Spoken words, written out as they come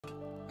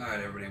Alright,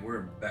 everybody,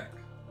 we're back.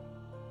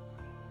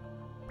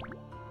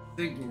 I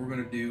think what we're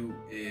gonna do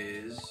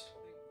is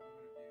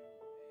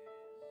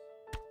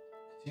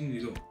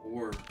continue to go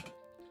ore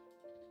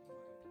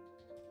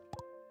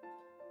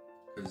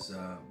because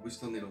we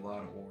still need a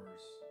lot of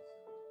ores,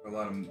 a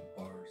lot of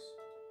bars.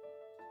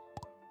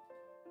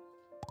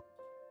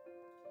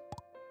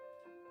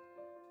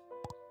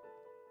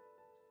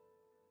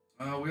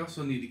 We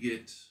also need to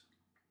get.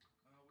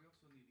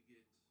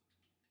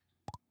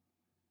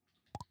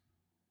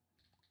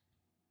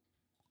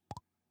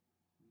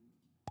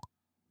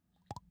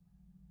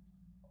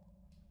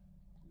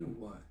 You know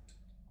what?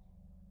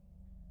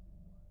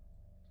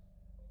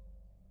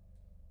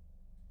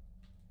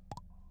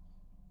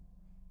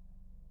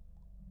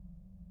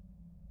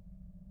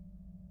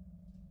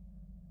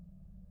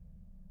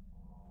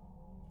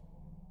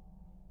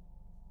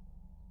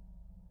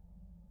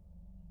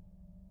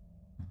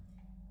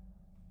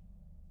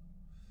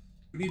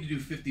 We need to do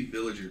 50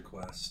 villager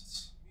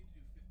quests.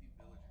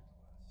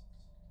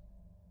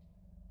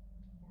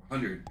 Or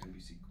 100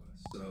 NPC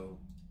quests. So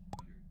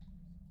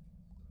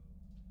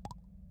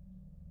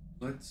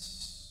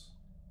let's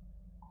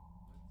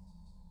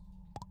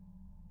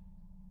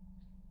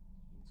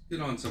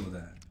get on some of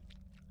that.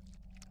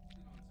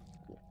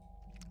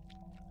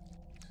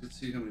 Let's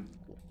see how many.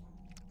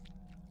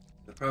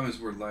 The problem is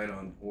we're light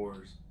on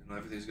ores, and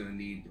everything's gonna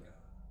need.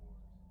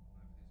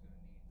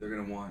 They're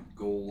gonna want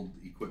gold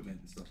equipment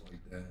and stuff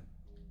like that.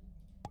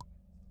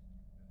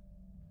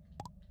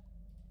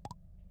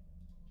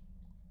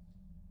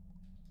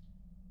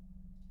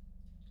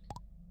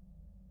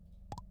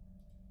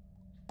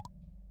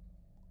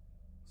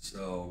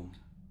 So,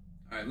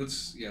 all right,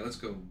 let's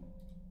go.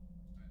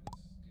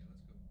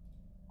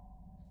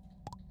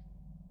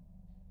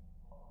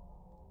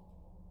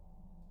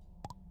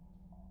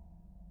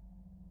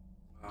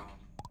 Um,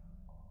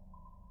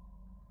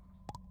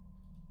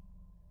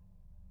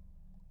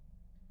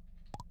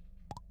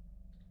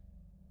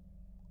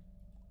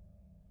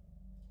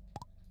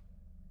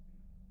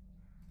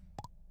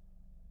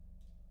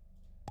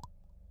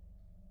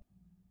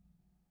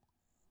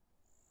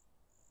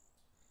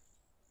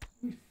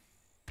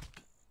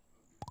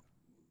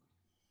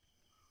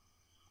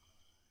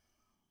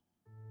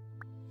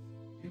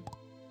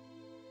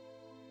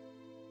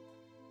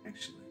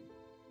 actually,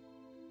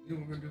 you know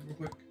what we're gonna do real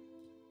quick?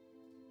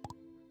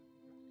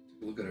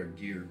 Take a look at our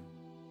gear.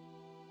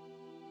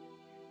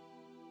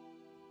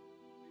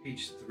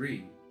 Page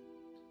 3.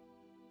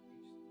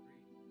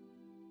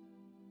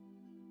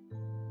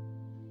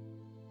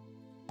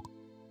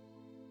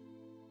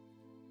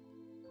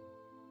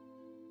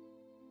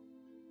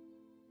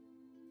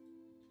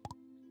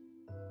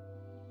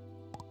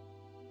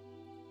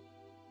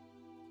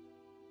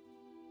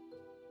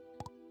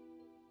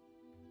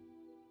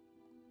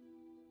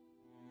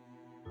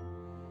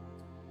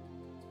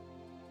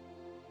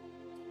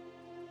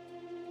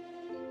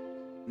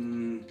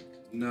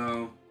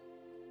 No.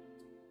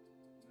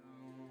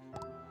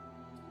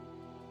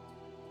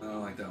 I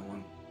don't like that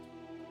one.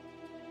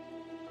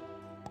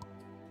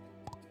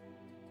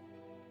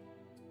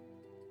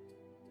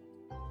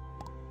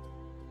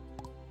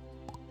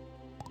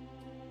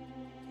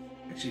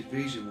 Actually,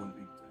 evasion wouldn't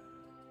be bad.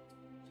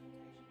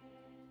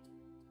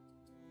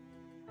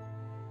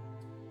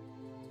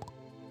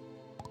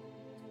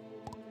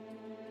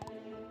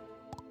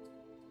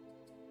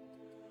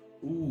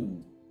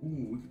 Ooh,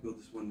 we could build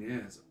this one,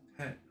 yeah, as a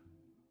pet.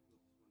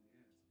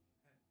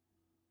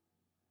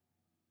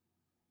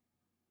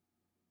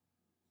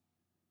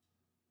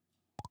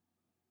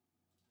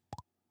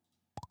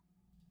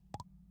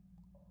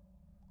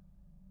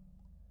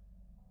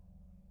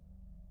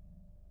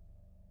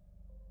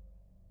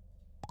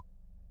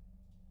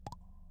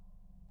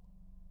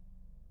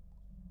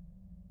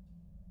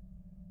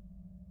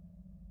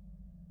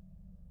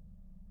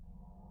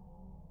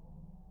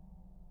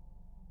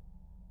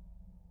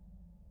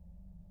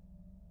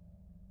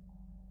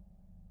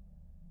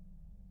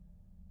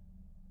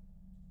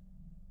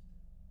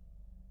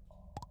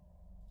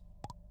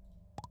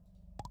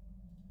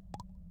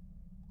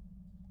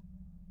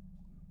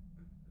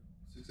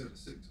 Six out of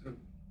six. Oh.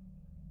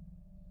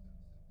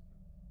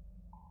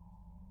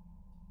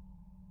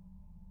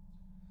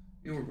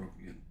 Yeah, we're broke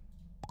again.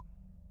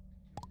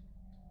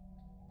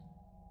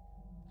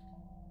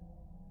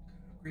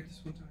 Can I upgrade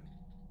this one time?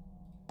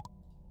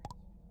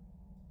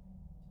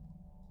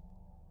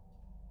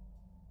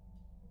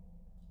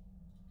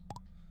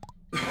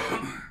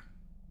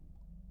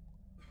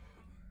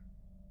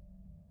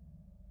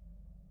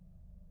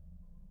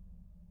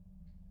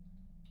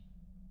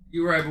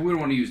 You're right, but we don't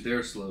want to use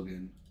their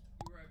slogan.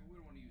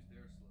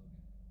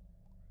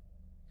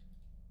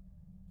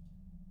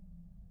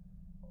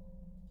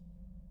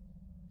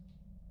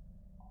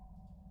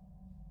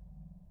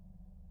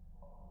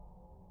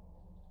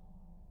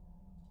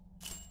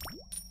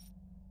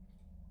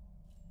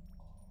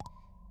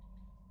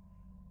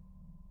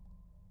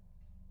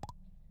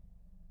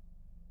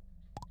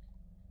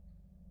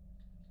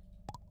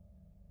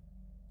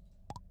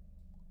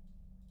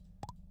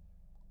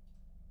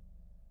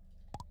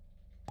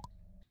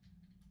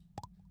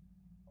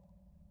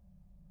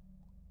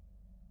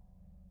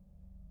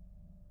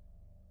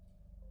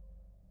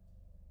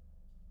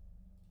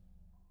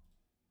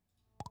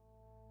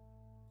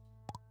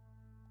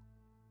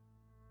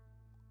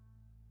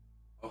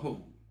 Oh,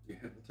 yeah,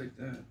 we'll take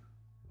that.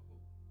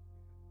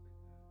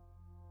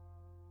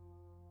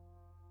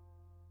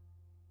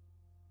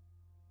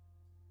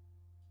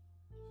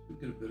 We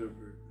get a bit over.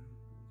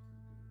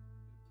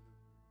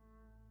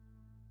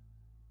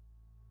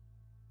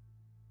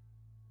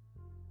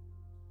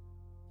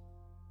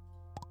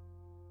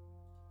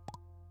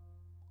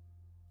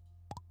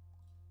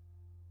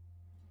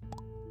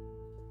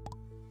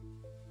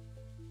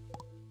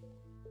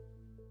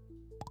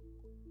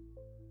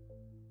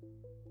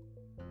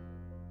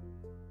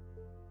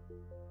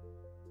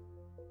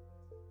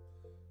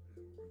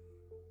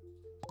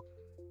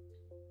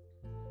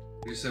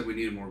 You said we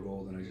needed more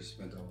gold, and I just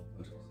spent a whole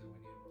bunch of it.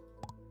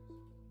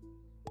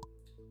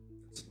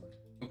 That's fine.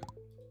 Okay.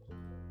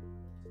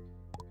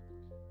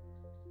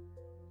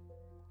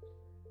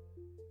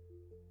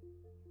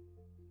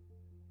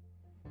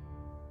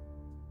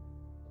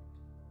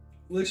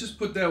 Let's just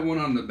put that one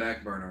on the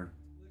back burner.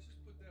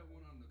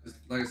 Because,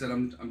 like I said,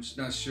 I'm just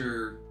not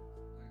sure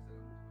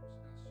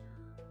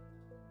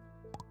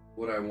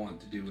what I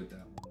want to do with that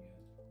one yet.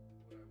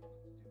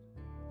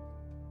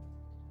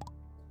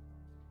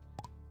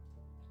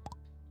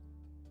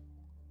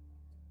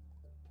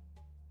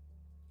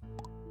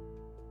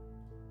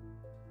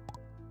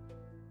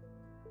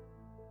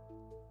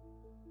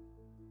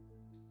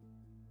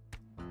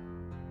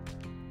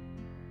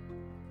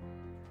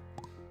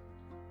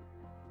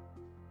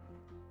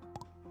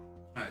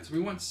 Alright, so we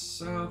went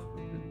south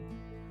and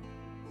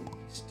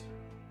east.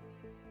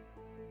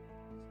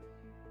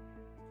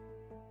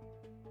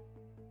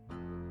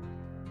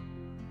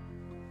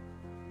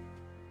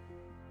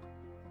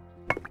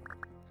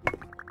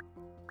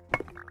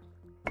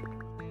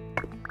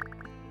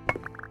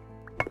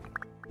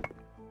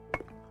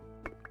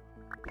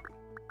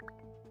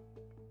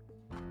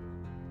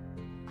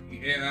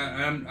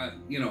 Yeah,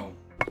 you know,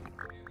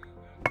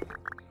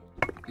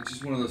 it's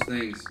just one of those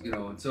things, you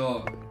know,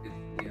 until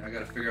I got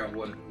to figure out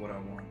what I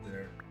want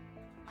there.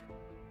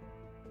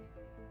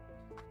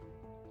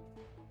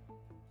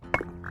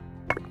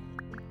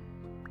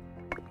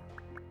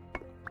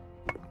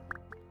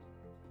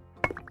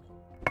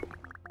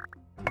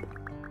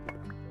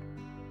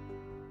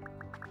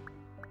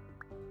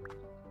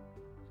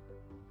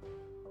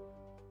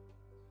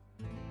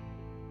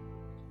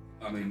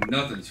 I mean,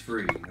 nothing's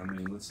free. I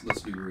mean,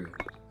 let's be real.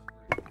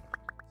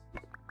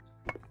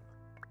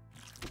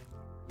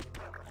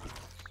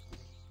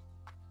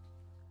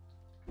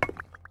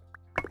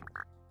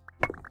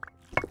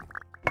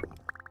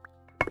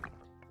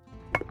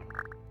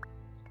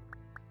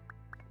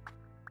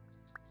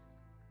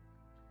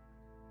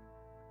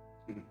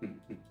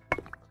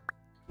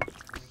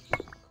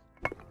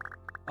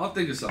 I'll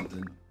think of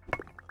something.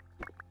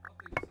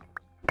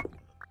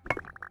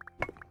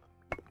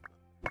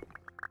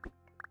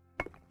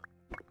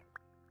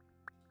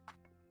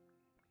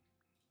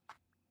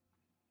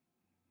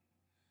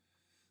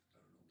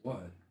 What?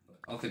 But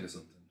I'll think of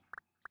something.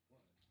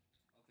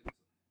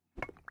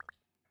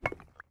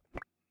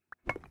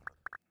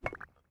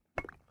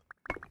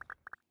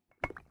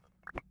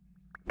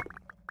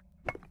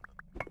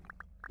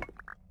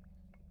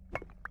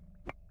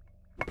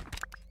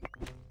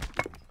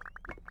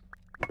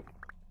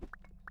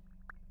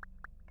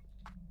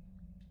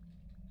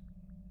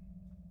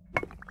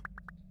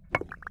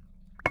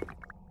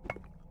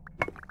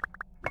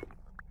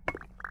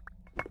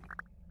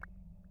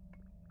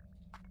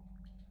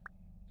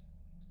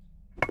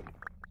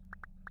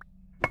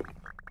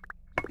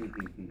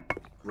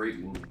 Great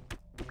movie.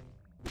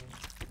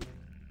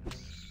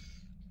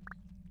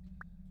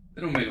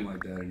 They don't make them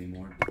like that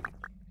anymore.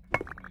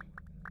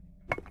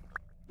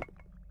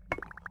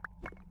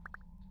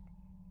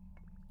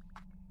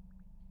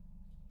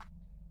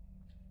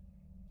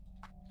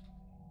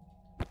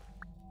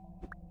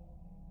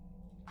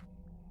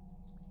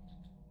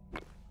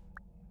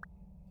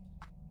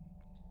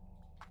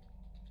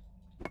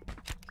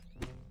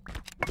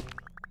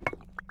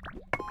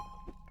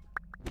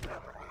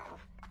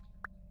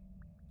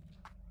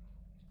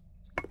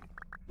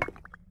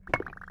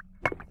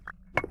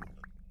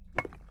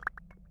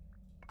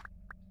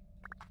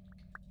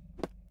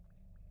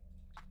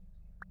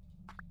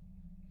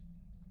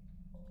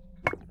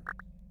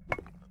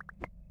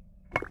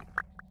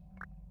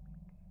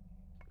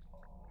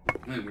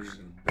 Man, we're just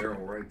gonna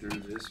barrel right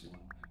through this one.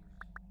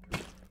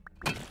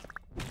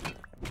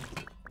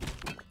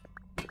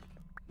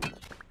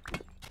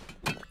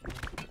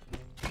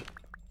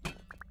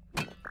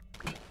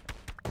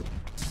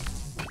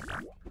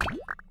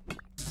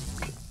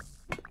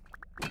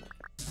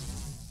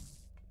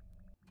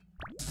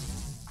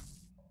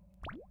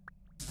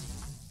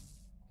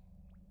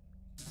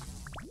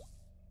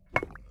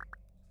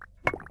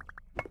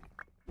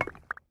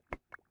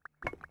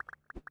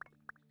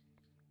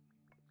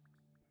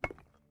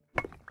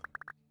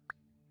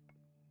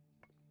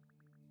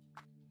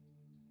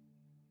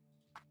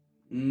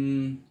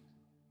 Mm.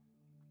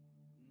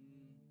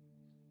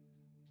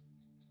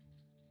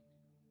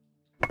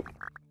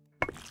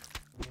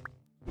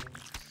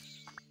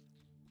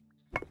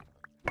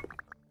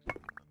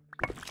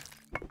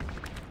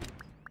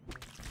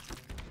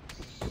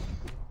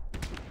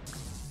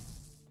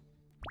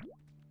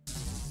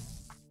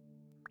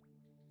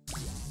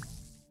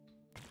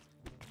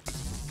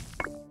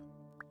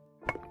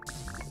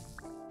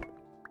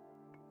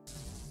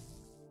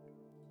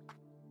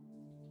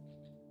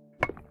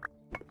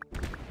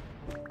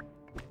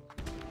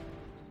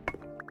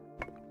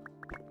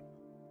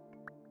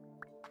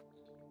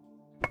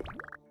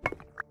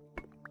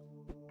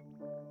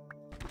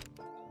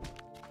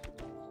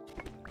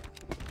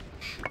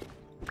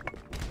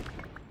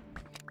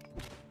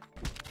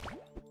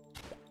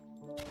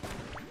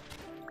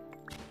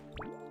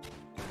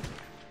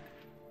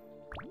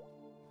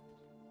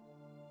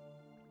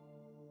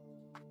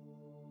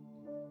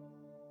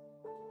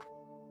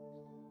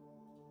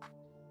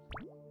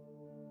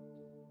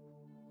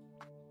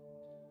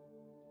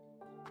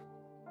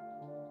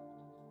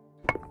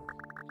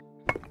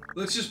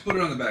 Let's just put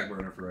it on the back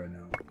burner for right now.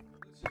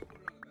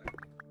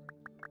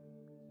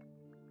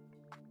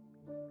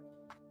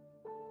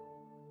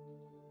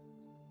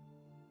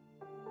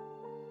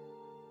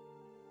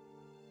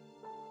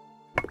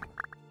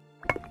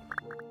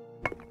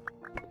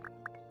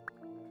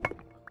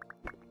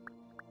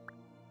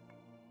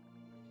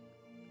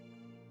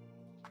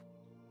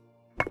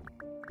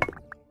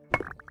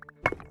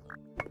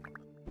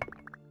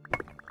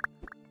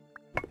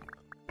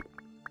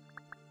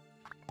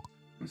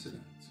 What's it?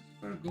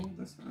 65 gold?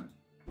 That's not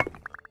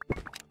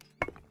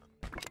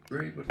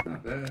great, but it's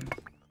not bad.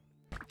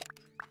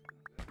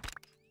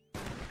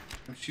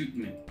 I'm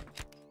shooting me.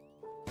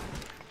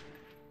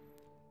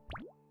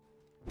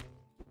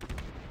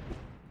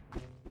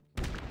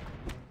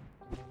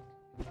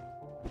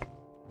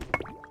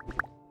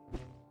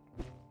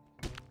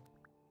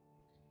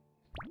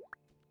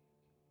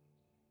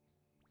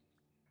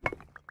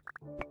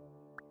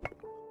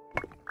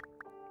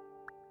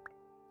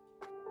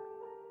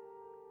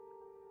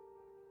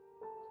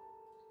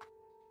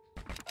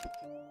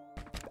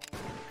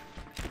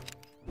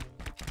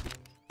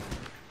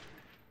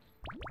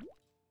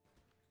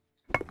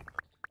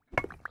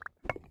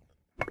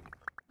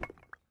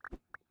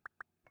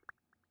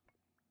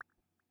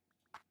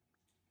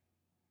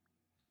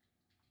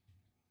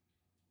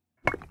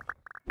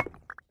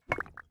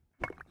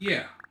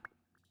 Yeah.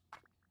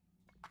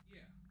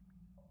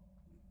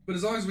 But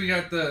as long as we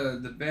got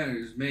the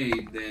banners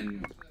made,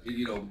 then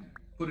you know,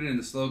 put it in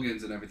the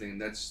slogans and everything.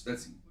 That's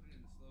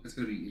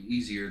gonna be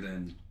easier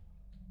than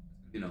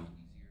you know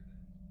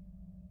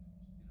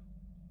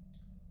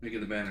making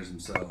the banners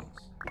themselves.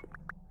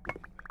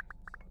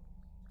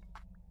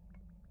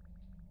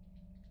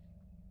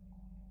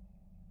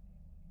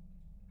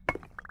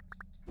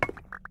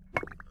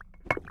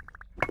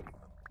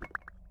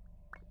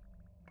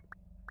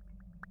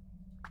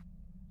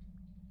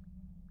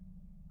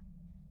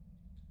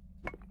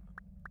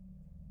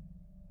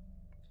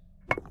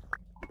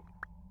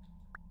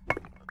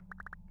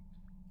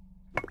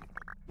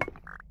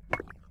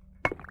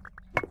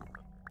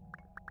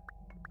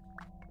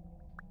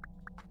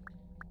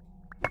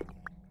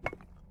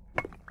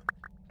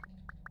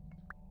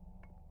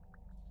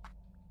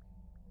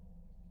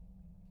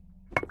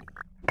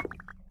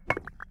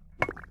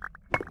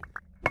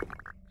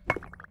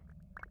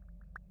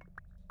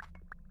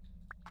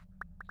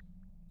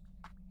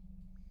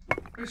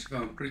 I actually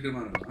found a pretty good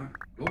amount of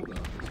gold out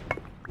of this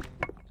one.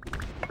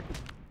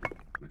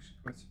 I'm actually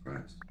quite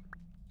surprised.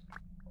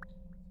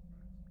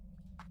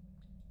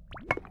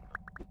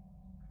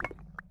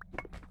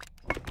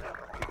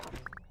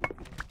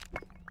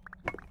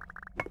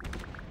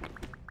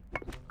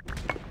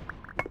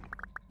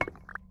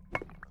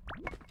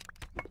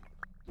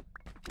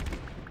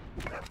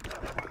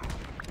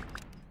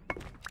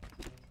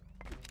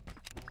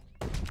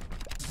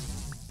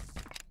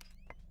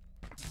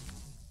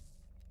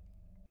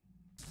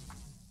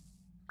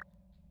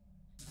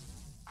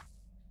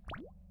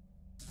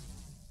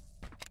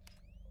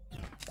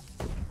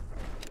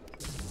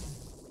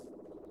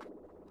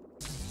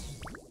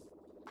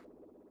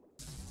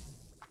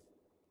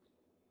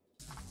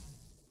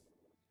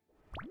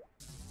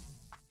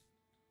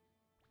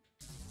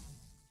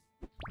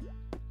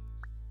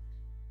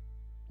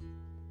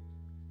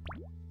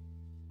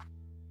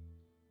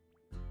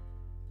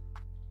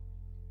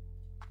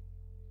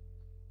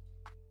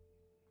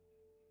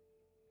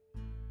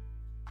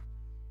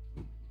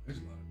 There's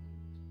a lot of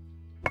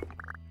gold.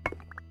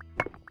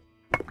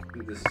 I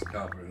think this is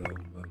copper though,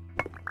 but.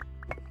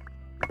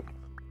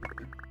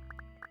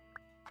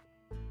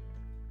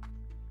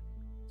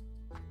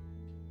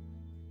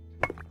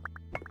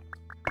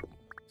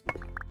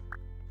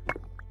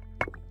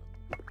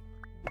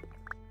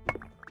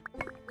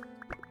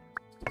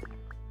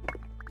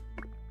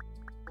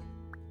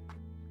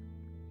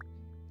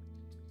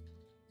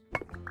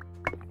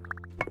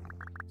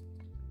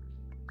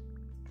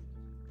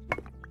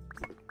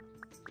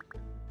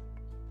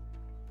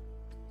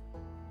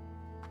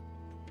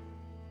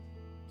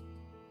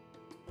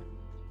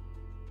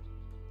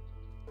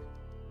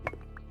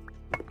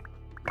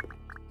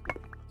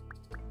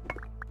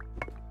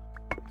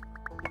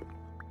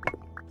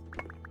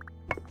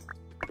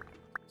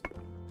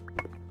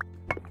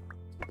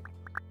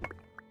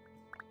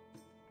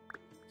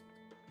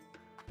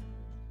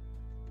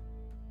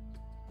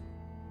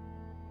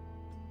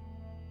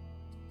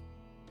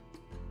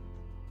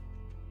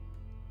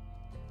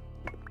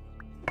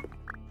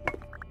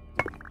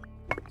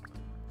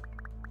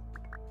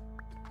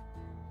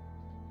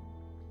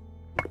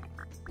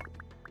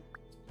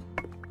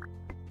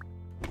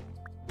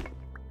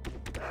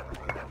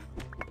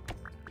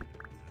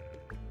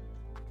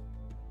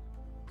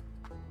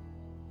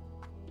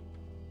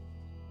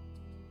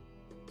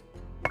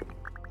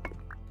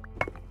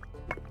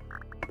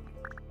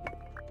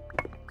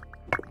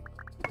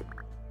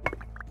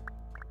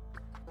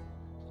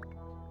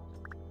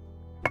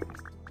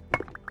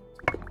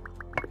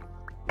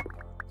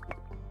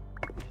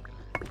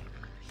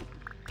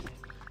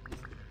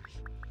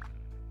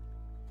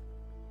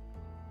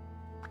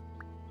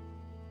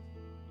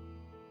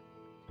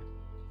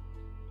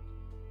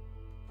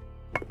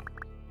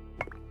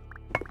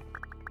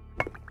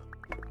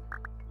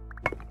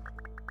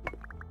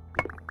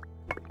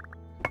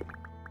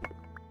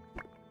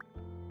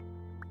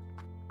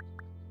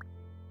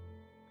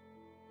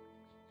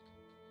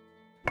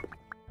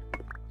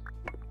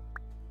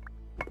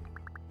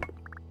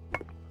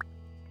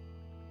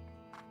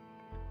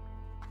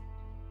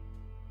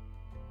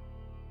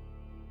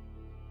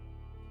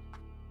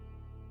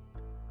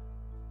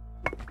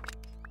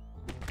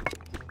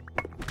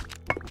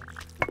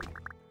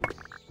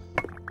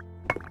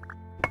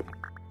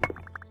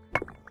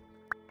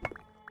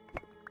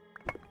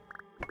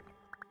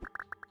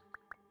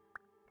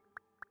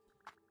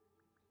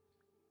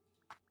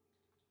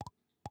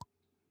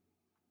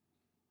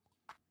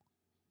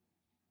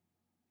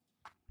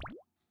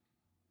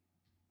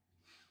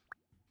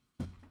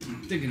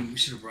 thinking we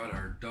should have brought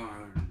our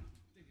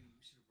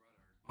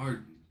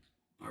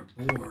our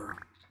boar.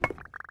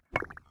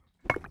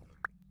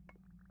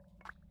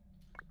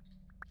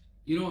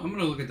 You know, I'm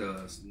gonna look at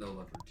the snow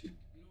leopard too.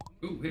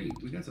 Oh, hey,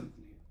 we got something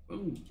here.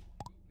 Boom.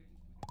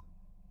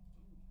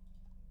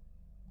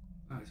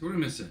 Alright, so what are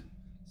we missing?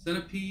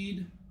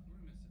 Centipede.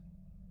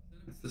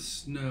 That's the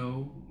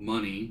snow.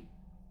 Money.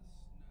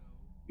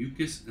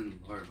 Mucus and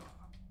larva. Are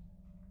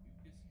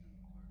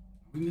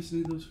we missing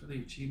any of those for the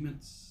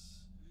achievements?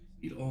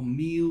 Eat all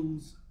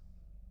meals.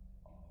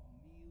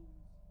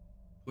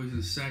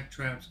 Poisonous sac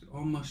traps.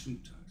 All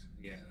mushroom toxins.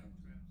 Yeah.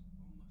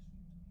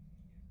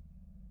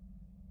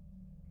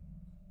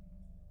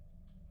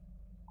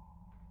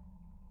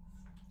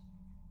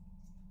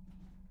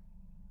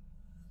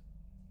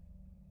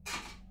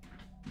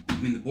 I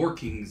mean, the Boar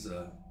King's that's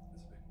a big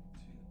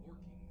one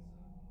too.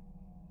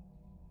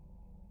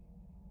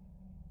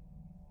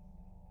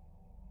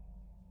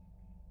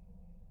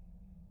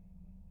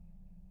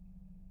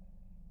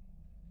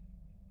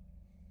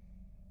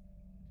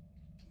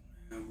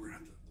 Yeah, we're gonna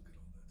have to look at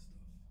all that stuff.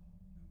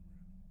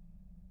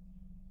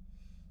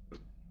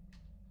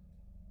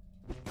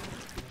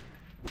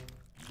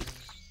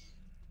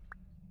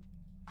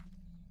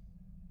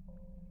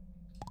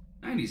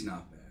 90's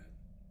not bad.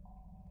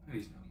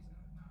 90's not bad.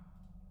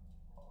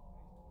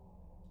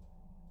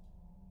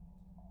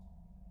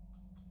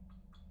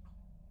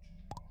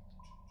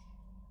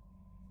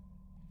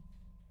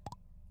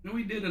 No,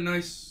 we did a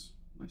nice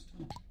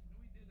time.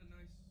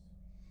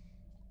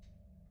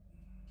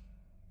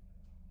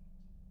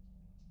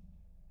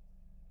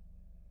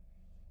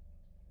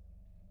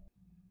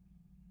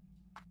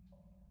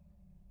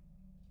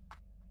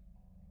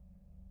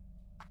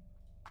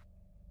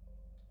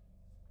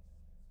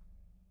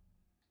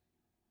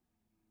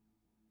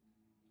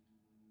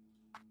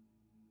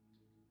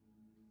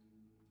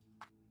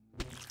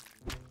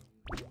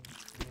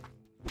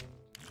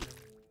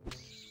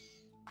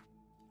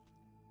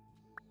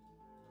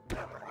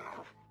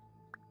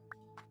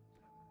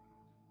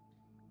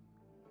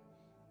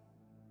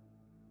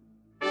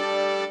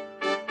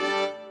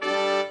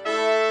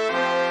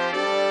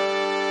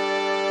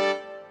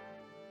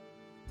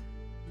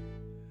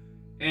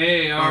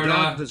 Hey, Our Arda.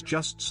 dog has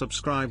just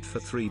subscribed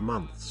for 3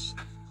 months.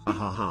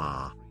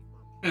 Ha.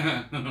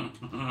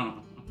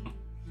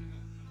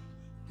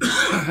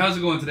 How's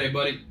it going today,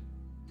 buddy?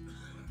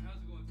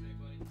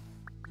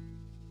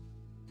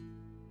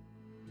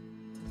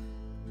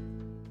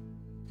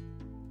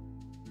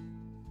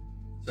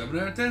 7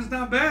 out of 10 is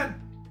not bad.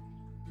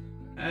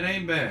 That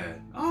ain't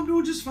bad. Oh, I'm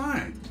doing just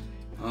fine.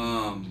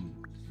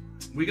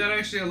 We got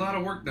actually a lot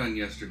of work done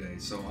yesterday,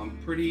 so I'm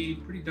pretty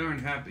darn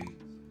happy.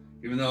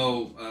 Even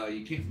though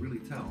you can't really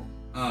tell.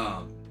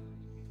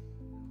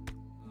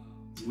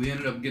 We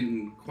ended up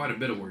getting quite a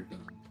bit of work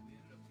done.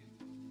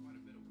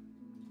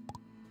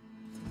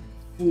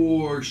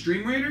 For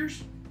Stream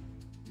Raiders?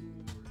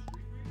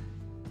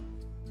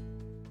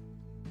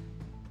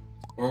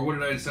 Or what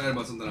did I decide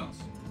about something else?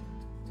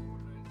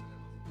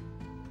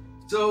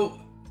 So,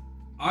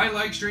 I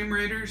like Stream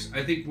Raiders.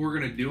 I think we're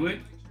going to do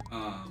it.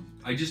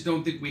 I just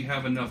don't think we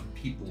have enough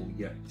people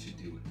yet to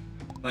do it.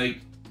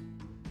 Like,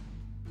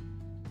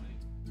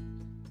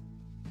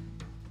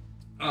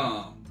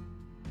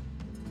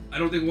 I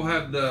don't think we'll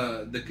have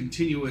the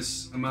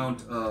continuous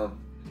amount of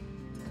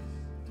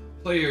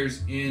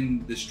players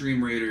in the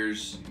Stream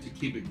Raiders to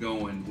keep it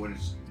going when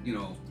it's, you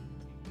know,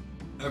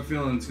 I have a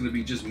feeling it's going to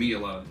be just me a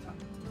lot of the time.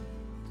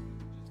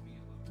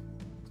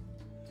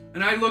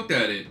 And I looked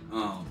at it,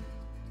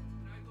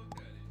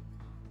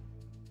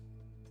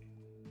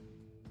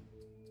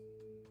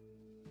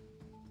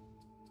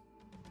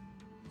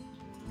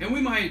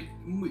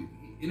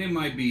 and it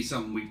might be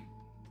something we, I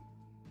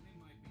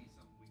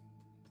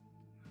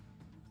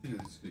think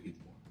that's gonna get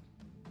more.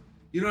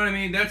 You know what I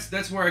mean?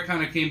 That's where I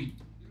kind of came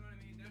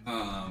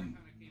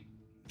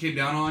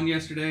down on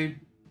yesterday.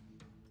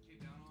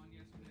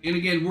 And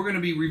again, we're gonna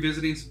be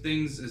revisiting some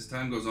things as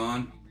time goes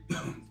on.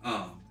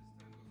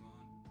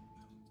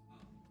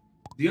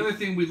 The other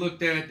thing we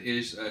looked at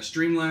is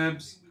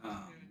Streamlabs.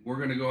 We're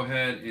gonna go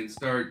ahead and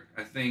start.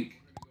 I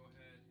think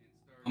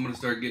I'm gonna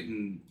start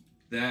getting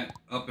that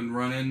up and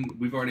running.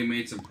 We've already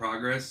made some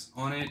progress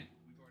on it.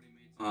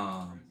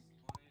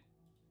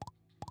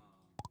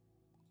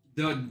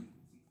 The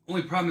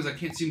only problem is I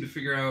can't seem to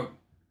figure out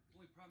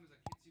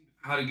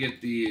how to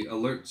get the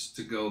alerts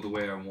to go the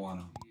way I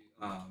want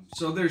them.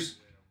 So there's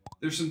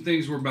some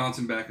things we're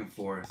bouncing back and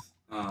forth,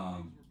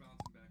 and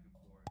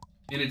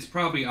it's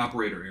probably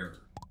operator error.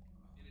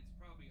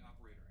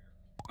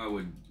 I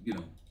would, you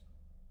know,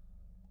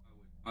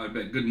 I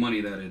bet good money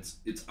that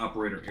it's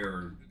operator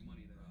error.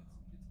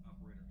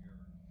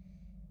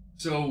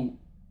 So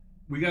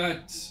we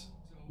got,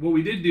 what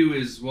we did do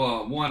is,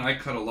 well, one, I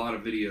cut a lot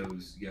of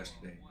videos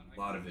yesterday. A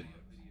lot of videos.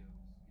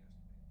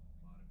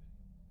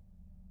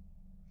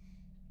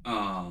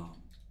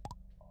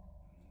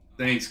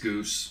 Thanks,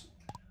 Goose.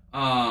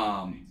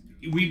 I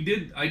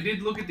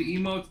did look at the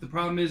emotes. The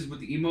problem is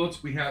with the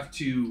emotes, we have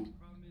to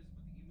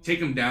take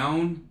them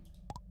down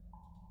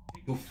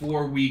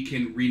before we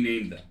can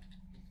rename them.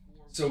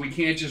 So we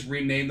can't just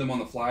rename them on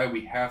the fly.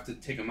 We have to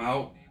take them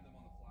out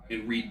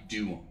and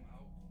redo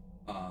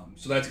them.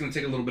 So that's going to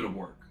take a little bit of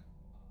work.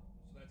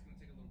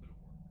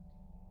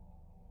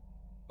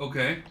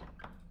 Okay.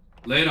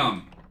 Lay it on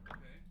me.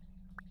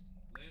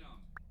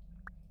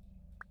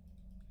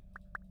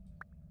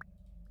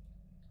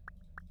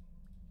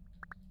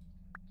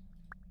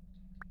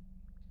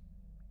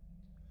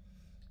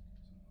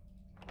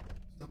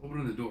 Stop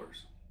opening the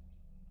doors.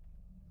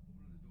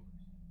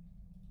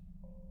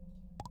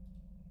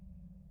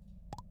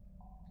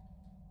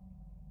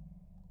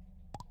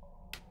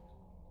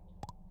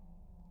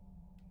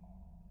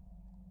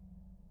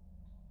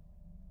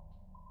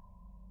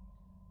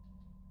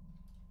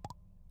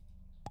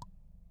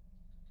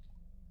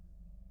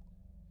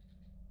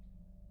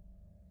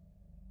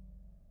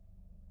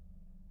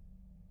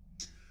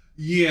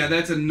 Yeah,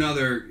 that's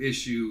another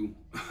issue.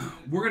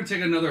 We're going to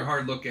take another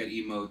hard look at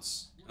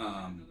emotes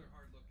as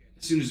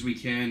soon as we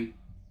can.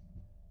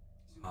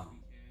 Um,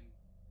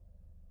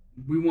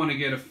 we want to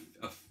get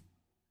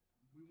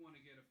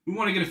we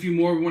want to get a few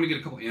more. We want to get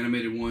a couple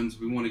animated ones.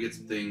 We want to get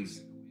some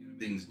things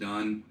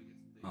done.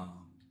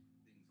 Um,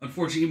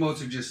 Unfortunately,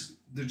 emotes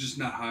are just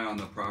not high on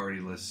the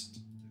priority list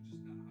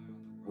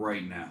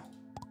right now.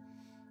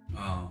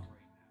 Um,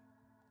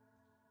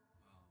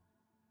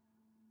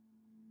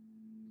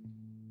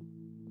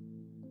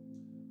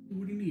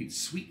 what do you need?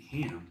 Sweet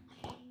ham.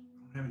 I don't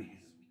have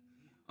any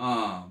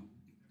ham.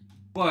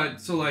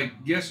 But so like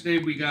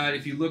yesterday we got,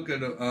 if you look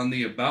at on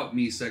the about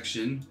me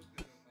section,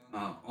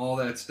 all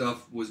that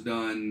stuff was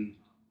done.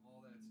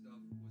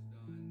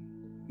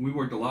 We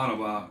worked a lot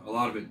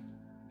of it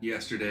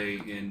yesterday,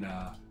 and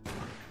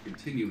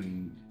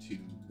continuing to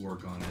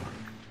work on it.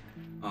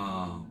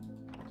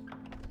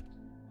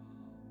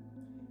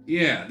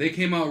 Yeah, they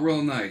came out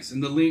real nice,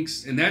 and the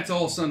links, and that's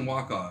all Sun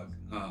Wakog.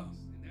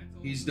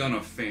 He's done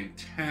a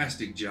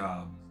fantastic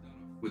job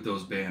with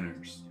those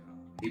banners.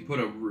 He put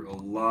a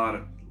lot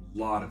of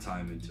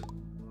time into them.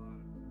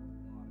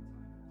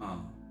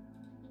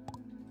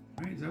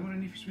 Right, is that what I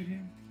need for sweet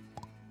ham?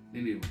 They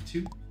need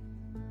 2.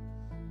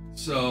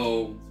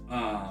 So,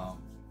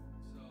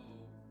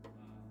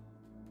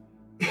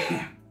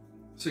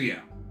 so yeah,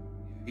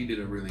 he did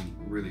a really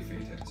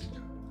fantastic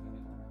job.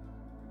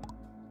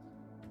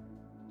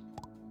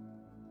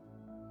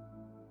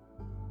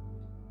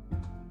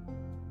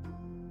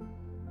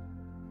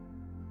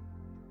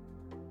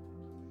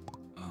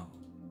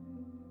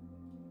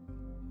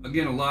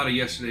 Again, a lot of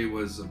yesterday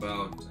was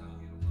about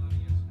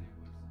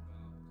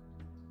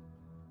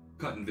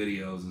cutting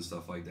videos and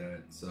stuff like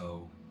that.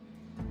 So,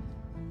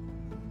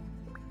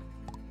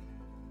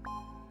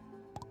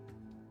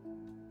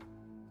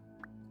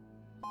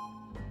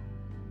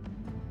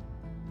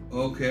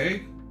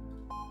 okay,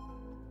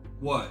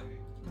 what?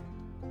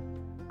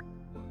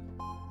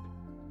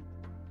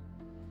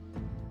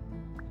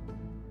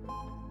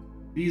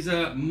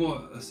 Visa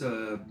more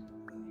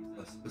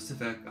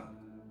specific.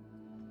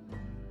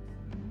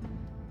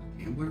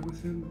 Gambler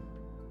with him?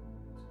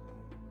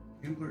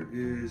 Gambler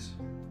is...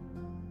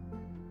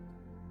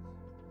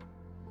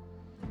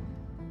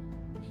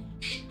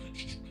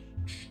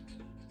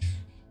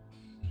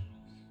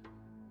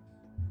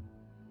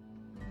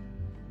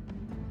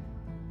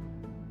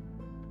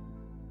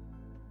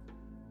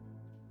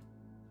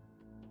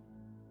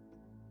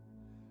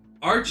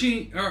 Our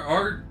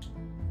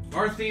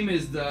theme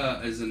is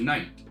a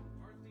knight,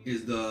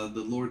 is the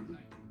Lord Knight,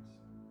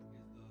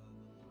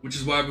 which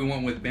is why we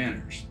went with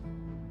banners.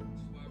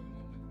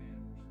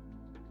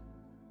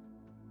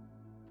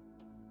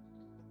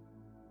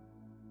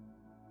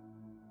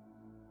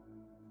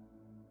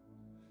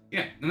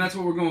 Yeah, and that's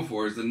what we're going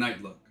for, is the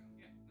knight look.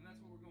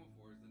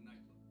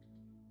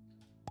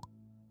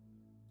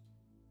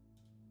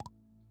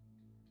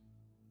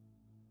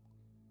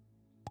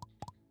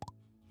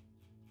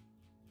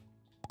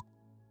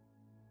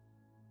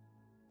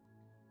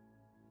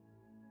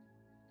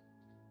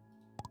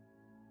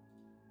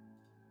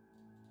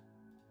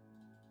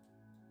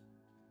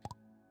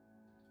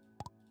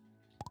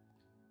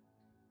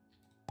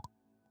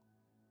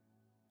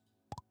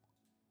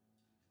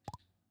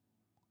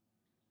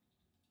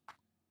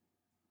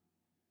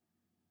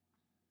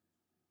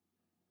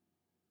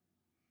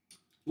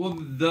 Well,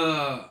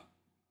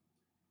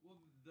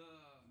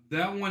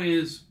 that one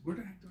is, where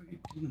the heck do I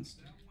get Coolin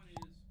stuff?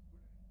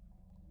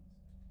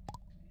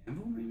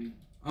 Anvil, maybe?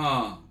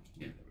 Yeah, there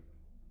we go.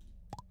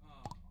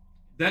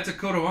 That's a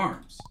coat of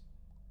arms.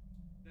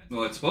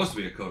 Well, it's supposed to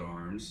be a coat of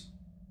arms.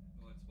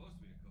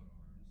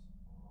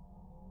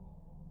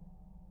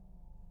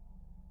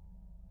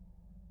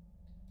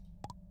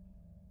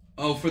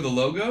 Oh, for the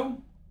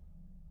logo?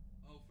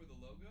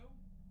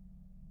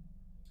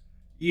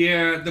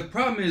 Yeah, the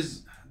problem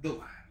is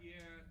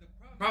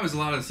a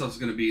lot of the stuff's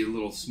going to be a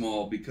little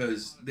small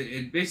because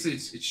it basically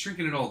it's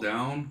shrinking it all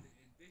down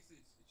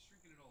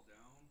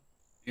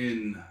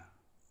in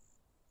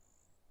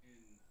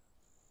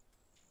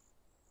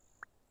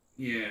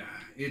yeah,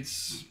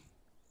 it's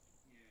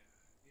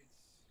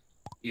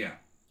yeah.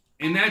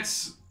 And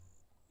that's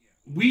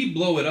we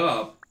blow it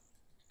up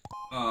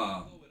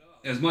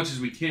as much as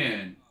we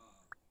can,